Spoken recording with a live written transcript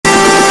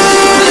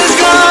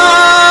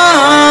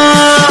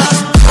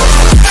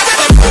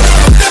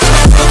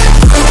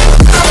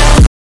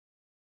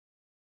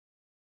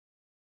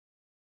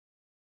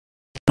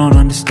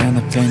understand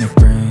the pain it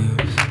brings.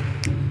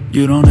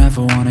 You don't ever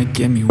wanna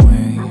give me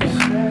wings.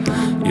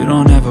 You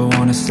don't ever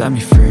wanna set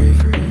me free.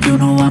 You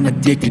know I'm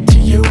addicted to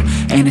you,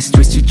 and it's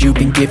twisted, you've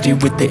been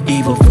gifted with the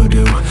evil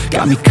voodoo.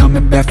 Got me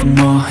coming back for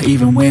more,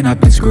 even when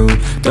I've been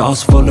screwed. Dolls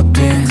full of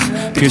pins,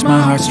 pierce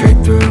my heart straight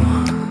through.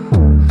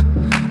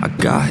 I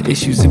got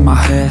issues in my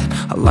head,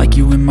 I like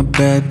you in my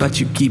bed,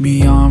 but you keep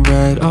me on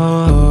red.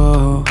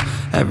 Oh,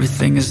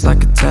 everything is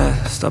like a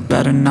test, I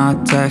better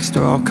not text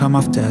or I'll come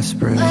off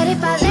desperate. But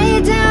if I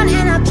lay down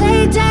and I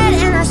play dead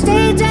and I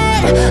stay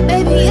dead,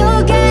 baby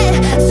you'll get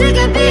sick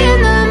of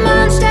being the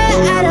monster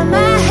out of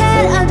my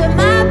head, under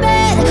my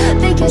bed,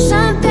 thinking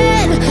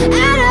something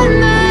out of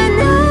my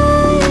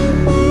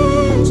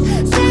nightmares,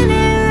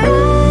 standing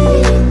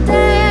right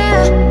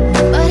there.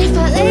 But if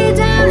I lay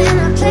down and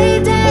I play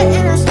dead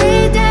and I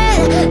stay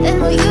dead, then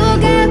will you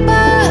get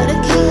bored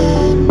of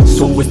killing?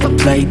 So if I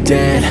play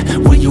dead,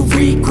 will you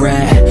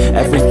regret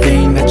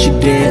everything that you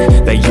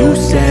did, that you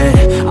said?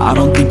 I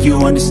don't think you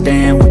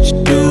understand what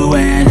you're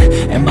doing,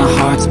 and my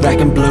heart's black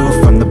and blue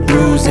from the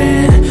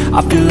bruising.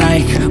 I feel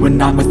like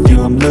when I'm with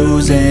you I'm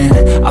losing.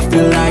 I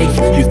feel like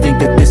you think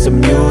that this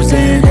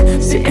amusing,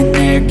 sitting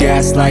there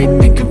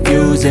gaslighting and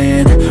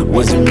confusing.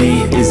 Was it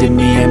me? Is it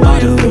me? Am I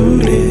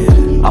deluded?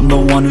 I'm the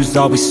one who's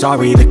always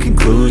sorry, the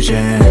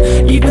conclusion,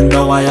 even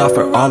though I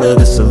offer all of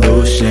the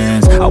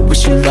solutions. I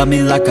wish you loved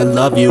me like I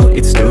love you,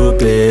 it's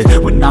stupid.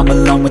 When I'm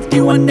alone with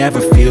you I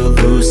never feel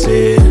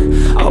lucid.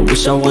 I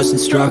wish I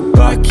wasn't struck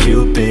by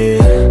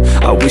Cupid.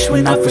 I wish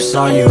when I first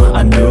saw you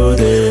I knew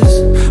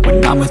this.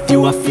 When I'm with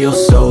you I feel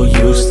so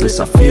useless,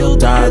 I feel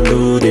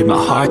diluted,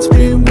 my heart's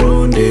been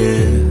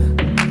wounded.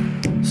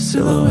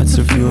 Silhouettes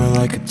of you are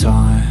like a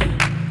taunt,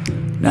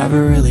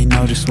 never really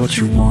know just what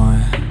you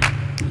want.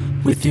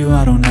 With you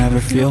I don't ever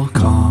feel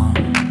calm,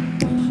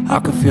 I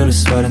can feel the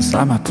sweat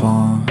inside my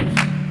palm.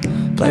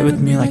 Play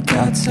with me like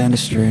cats and a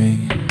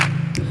string.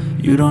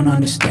 You don't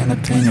understand the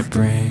pain it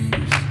brings.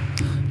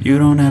 You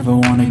don't ever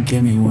wanna give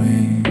me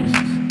wings.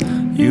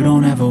 You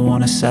don't ever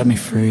wanna set me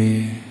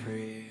free.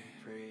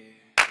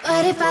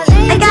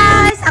 Hai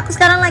guys, aku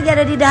sekarang lagi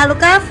ada di Dahulu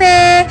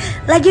Cafe,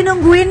 lagi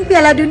nungguin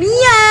Piala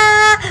Dunia.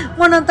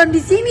 Mau nonton di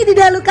sini di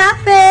Dahulu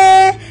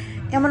Cafe.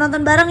 Yang mau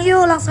nonton bareng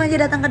yuk, langsung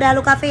aja datang ke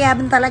Dahulu Cafe ya.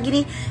 Bentar lagi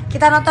nih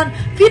kita nonton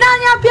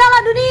finalnya Piala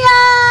Dunia.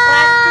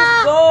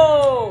 Prancis go.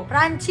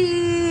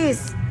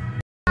 Prancis.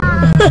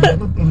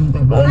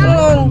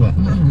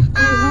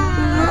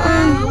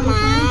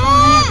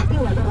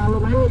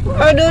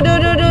 Aduh.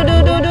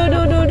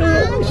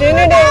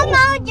 Sini deh.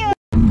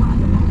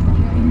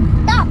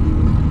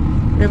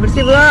 Udah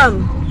bersih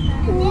belum?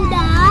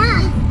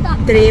 Udah.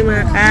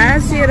 Terima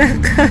kasih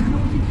Raka.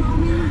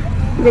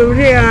 Belum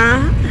bersih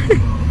ya.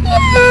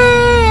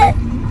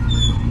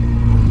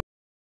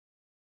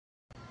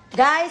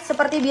 Guys,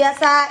 seperti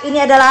biasa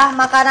ini adalah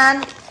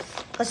makanan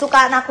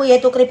kesukaan aku,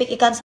 yaitu keripik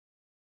ikan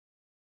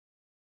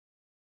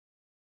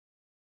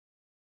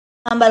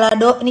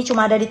balado. Ini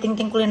cuma ada di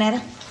Ting-Ting Kuliner.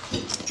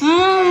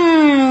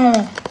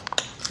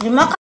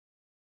 Dimakan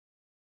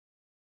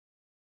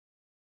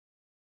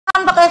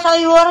pakai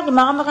sayur,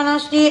 dimakan pakai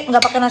nasi,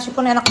 nggak pakai nasi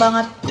pun enak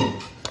banget.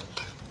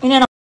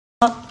 Ini enak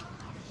banget.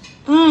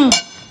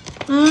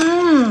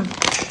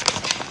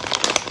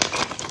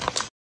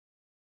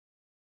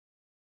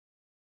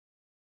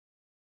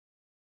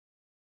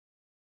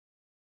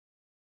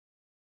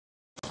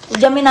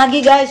 Jamin lagi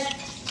guys.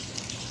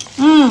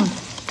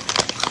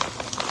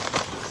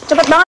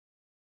 Cepet banget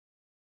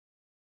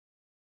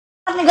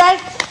nih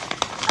guys,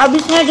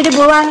 habisnya, jadi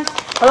buruan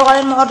kalau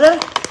kalian mau order.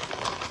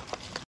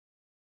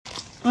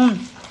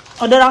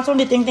 Order langsung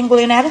di Ting-Ting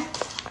Kuliner,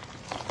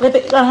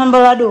 keripik ikan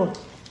balado.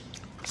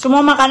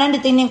 Semua makanan di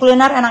Ting-Ting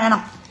Kuliner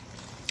enak-enak.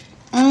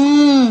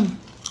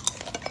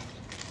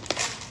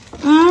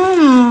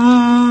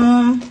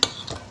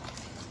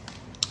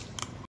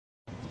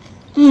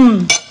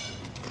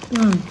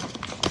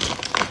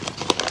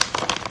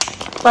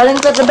 Paling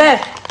the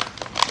best.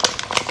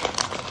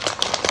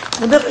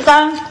 Keripik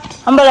ikan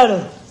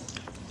balado.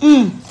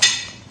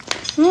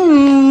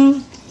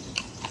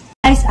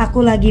 Guys, aku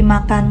lagi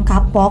makan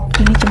kapok.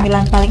 Ini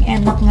cemilan paling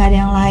enak, nggak ada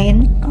yang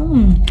lain.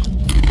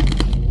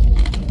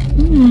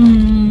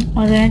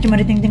 Ordernya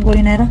cuma di Ting-Ting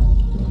Kuliner.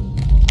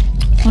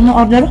 Mau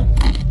order?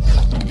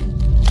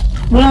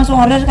 Gue langsung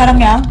order sekarang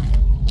ya.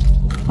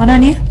 Karena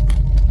nih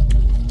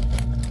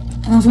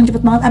langsung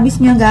cepet banget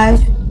habisnya guys.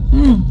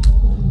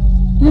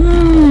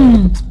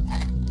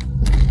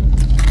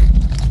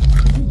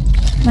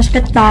 Mas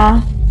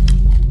Keta,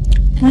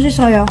 masih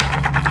saya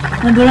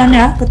ngedulan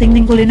ya ke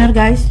Ting-Ting Kuliner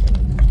guys.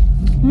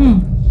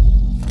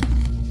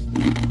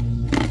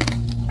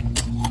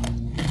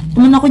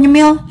 Temen aku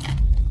nyemil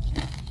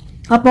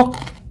kapok,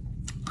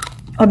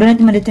 ordernya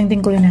cuma di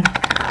Ting-Ting Kuliner.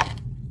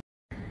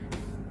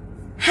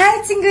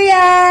 Hai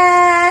Cingguya,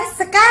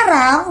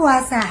 sekarang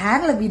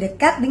Wasahan lebih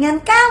dekat dengan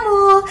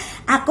kamu.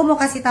 Aku mau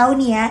kasih tahu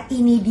nih ya,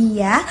 ini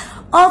dia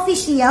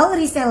official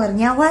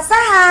resellernya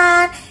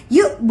Wasahan.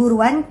 Yuk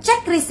buruan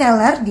cek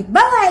reseller di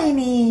bawah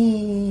ini.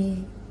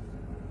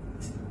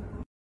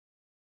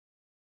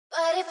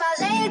 But if I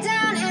lay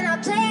down and I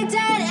play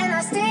dead and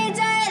I stay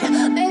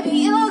dead. Baby,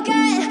 you'll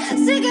get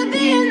sick of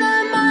being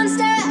the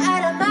monster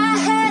out of my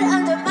head,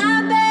 under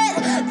my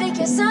bed,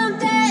 thinking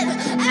something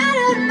out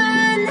of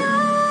my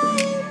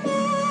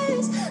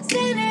nightmares,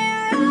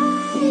 standing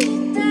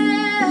right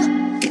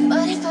there.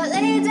 But if I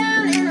lay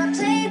down and I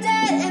play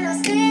dead and I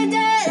stay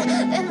dead,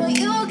 then will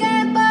you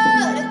get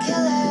bored of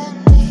killing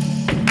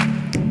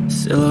me?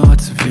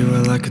 Silhouettes of you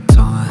are like a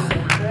taunt.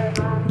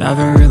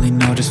 Never really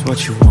know just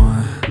what you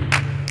want.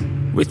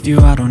 With you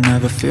I don't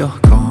ever feel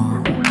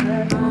calm.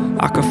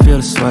 I can feel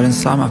the sweat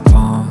inside my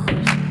palms.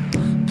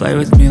 Play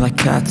with me like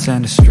cats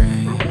and a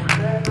string.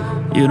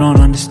 You don't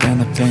understand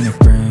the pain it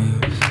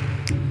brings.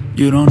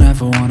 You don't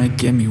ever wanna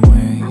give me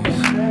wings.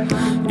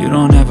 You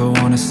don't ever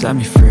wanna set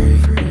me free.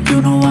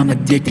 You know I'm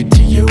addicted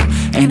to you,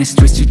 and it's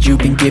twisted, you've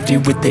been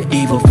gifted with the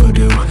evil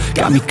voodoo.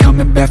 Got me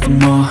coming back for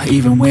more,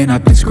 even when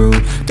I've been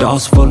screwed.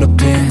 Dolls full of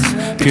pins,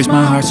 pierce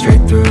my heart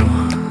straight through.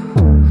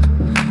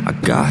 I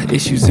got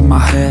issues in my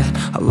head,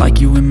 I like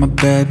you in my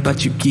bed,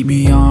 but you keep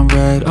me on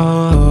red.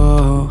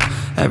 Oh,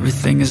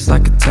 everything is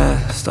like a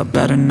test. I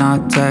better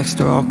not text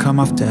or I'll come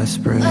off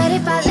desperate. But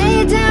if I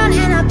lay down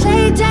and I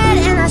play dead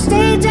and I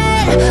stay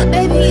dead,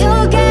 baby,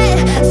 you'll get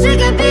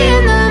sick of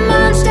being the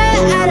monster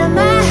out of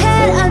my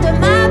head, under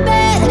my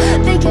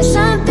bed, thinking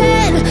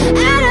something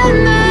out of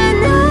my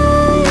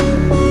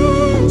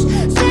nightmares,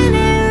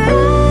 standing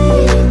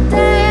right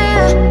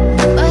there.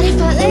 But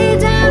if I lay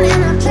down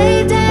and I play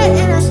dead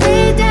and I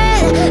stay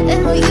dead, then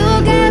will you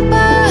get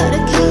bored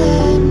of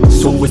killing me?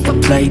 So if I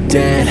play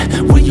dead,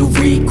 will you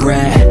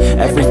regret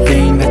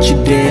everything that you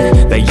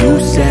did, that you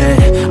said?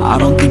 I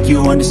don't think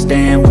you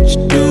understand what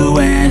you're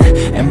doing,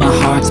 and my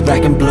heart's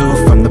black and blue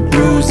from the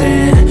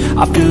bruising.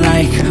 I feel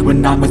like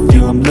when I'm with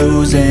you I'm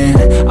losing.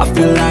 I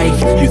feel like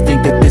you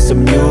think that this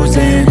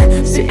amusing,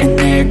 sitting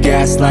there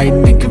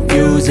gaslighting and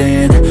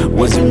confusing.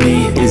 Was it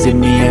me? Is it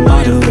me? Am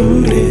I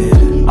deluded?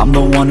 I'm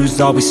the one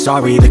who's always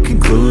sorry, the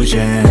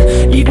conclusion,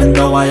 even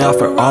though I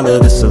offer all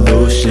of the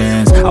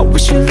solutions. I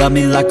wish you loved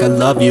me like I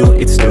love you,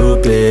 it's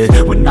stupid.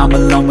 When I'm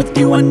alone with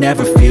you I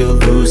never feel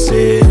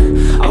lucid.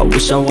 I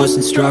wish I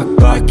wasn't struck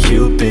by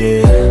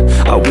Cupid.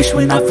 I wish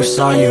when I first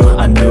saw you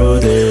I knew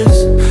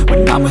this.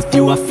 When I'm with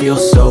you I feel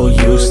so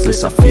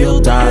useless, I feel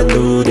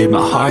diluted,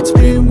 my heart's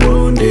been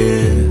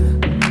wounded.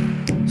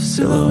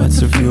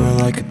 Silhouettes of you are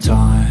like a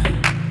taunt.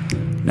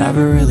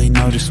 Never really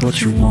know just what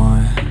you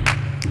want.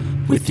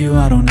 With you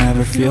I don't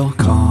ever feel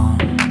calm.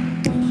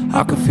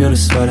 I can feel the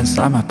sweat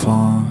inside my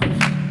palms.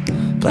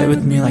 Play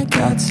with me like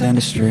cats and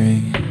a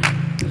string.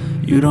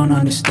 You don't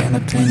understand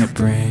the pain it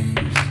brings.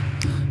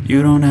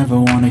 You don't ever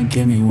wanna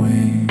give me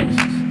wings.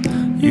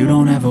 You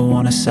don't ever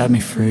wanna set me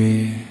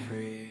free.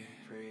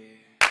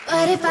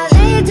 But if I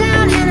lay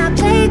down and I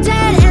play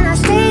dead and I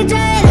stay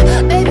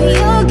dead, baby,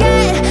 you'll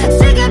get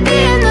sick of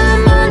being the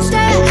monster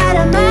out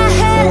of my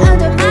head,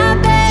 under my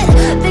bed,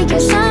 thinking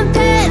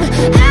something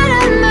out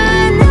of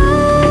my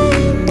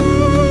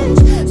nightmares,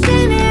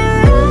 standing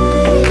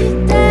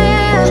right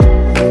there.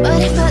 But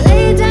if I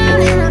lay down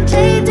and I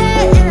play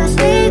dead and I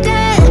stay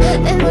dead,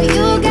 then will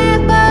you get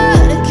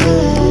bored of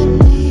killing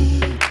me?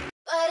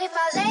 But if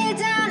I lay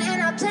down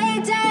and I play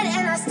dead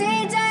and I stay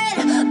dead,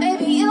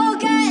 baby, you'll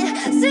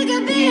get sick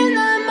of being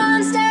the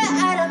monster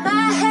out of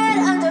my head,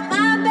 under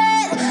my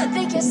bed,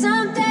 thinking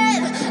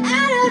something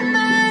out of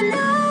my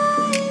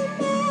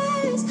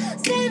nightmares,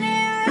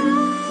 standing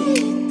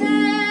right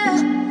there.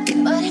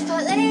 But if I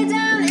lay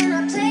down and I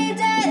play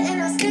dead and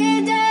I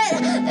stay dead,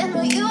 then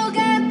will you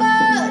get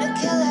bored of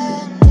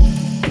killing me?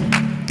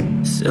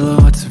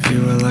 Silhouettes of you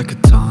are like a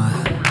taunt.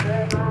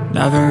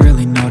 Never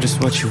really know just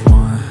what you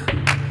want.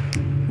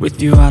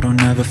 With you I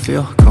don't ever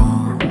feel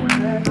calm.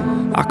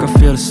 I can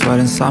feel the sweat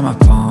inside my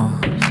palms.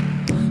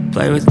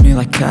 Play with me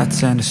like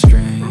cats and a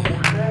string.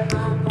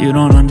 You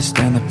don't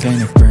understand the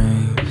pain it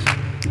brings.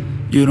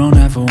 You don't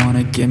ever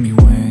wanna give me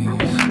wings.